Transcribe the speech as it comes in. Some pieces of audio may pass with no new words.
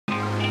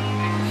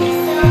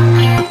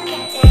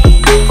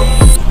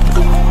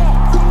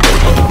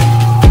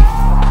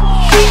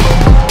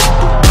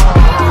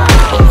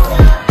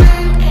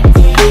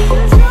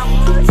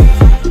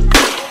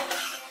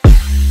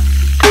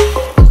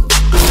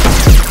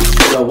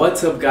Yo,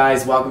 what's up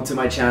guys? Welcome to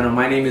my channel.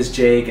 My name is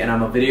Jake and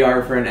I'm a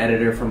videographer and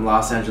editor from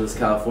Los Angeles,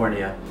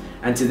 California.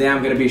 And today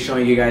I'm going to be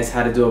showing you guys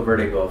how to do a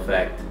vertigo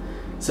effect.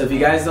 So if you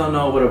guys don't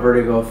know what a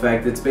vertigo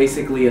effect, it's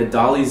basically a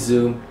dolly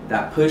zoom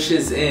that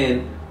pushes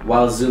in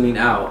while zooming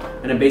out.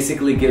 And it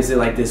basically gives it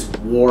like this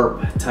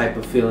warp type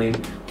of feeling.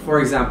 For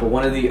example,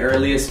 one of the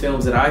earliest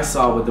films that I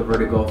saw with the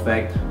vertigo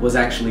effect was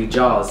actually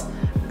Jaws.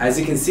 As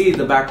you can see,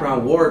 the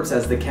background warps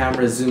as the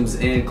camera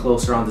zooms in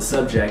closer on the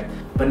subject.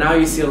 But now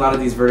you see a lot of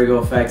these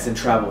vertigo effects in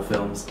travel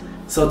films.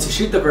 So to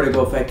shoot the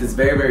vertigo effect is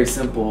very, very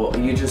simple.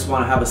 You just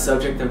want to have a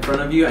subject in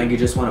front of you and you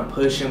just want to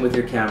push in with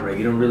your camera.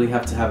 You don't really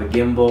have to have a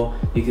gimbal.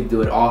 You can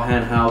do it all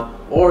handheld,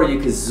 or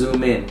you can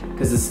zoom in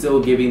because it's still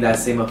giving that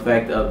same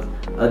effect of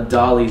a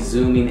dolly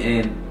zooming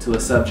in to a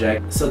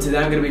subject. So today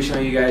I'm going to be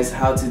showing you guys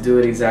how to do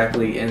it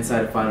exactly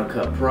inside of Final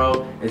Cut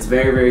Pro. It's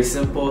very, very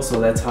simple, so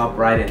let's hop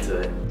right into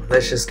it.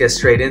 Let's just get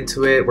straight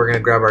into it. We're gonna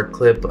grab our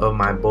clip of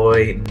my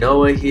boy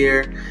Noah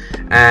here,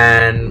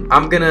 and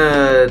I'm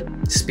gonna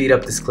speed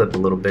up this clip a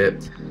little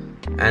bit.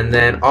 And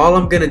then all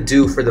I'm gonna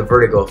do for the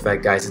vertigo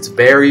effect, guys, it's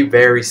very,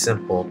 very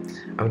simple.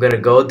 I'm gonna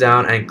go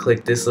down and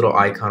click this little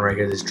icon right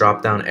here, this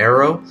drop down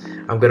arrow.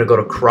 I'm gonna go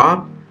to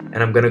crop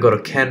and I'm gonna go to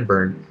Ken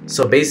burn.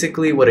 So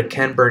basically what a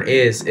Ken burn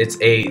is, it's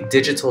a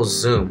digital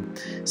zoom.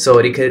 So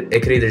it could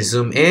either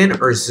zoom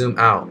in or zoom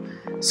out.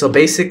 So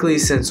basically,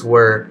 since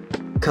we're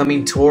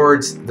coming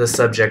towards the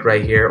subject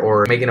right here,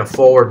 or making a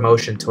forward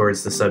motion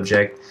towards the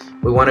subject,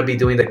 we want to be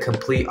doing the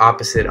complete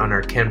opposite on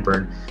our Ken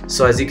burn.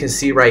 So as you can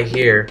see right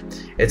here,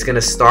 it's going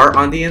to start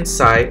on the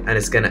inside and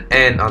it's going to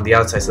end on the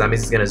outside, so that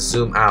means it's going to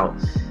zoom out.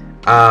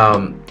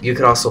 You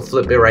could also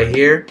flip it right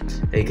here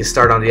and you can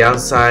start on the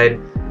outside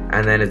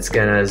and then it's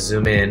going to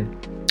zoom in.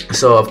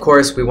 So of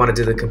course we want to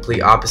do the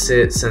complete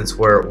opposite. Since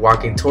we're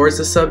walking towards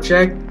the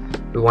subject,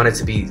 we want it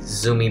to be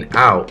zooming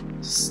out.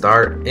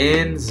 Start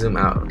in, zoom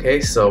out.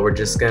 Okay, so we're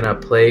just gonna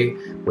play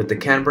with the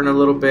Ken burn a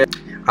little bit.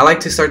 I like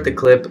to start the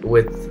clip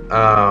with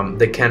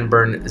the Ken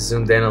burn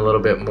zoomed in a little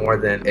bit more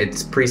than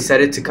it's preset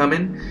it to come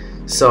in.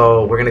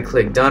 So we're gonna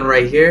click done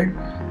right here,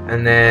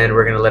 and then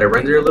we're gonna let it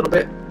render a little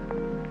bit.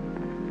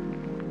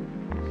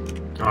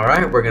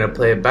 Alright, we're gonna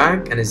play it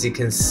back, and as you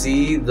can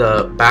see,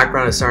 the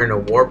background is starting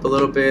to warp a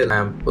little bit,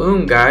 and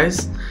boom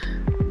guys,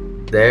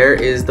 there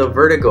is the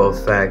vertigo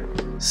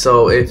effect.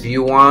 So if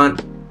you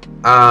want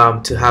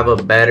to have a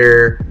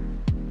better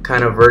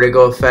kind of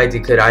vertigo effect,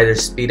 you could either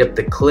speed up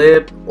the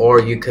clip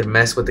or you could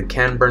mess with the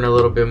Ken burn a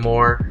little bit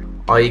more.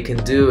 All you can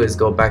do is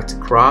go back to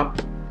crop,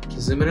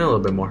 just zoom in a little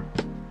bit more.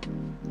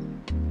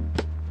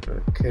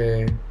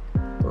 Okay,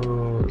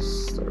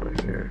 start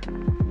right here.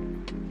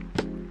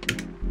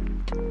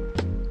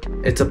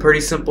 It's a pretty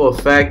simple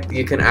effect.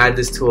 You can add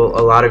this to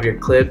a lot of your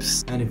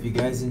clips. And if you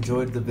guys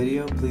enjoyed the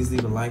video, please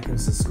leave a like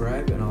and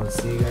subscribe, and I'll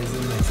see you guys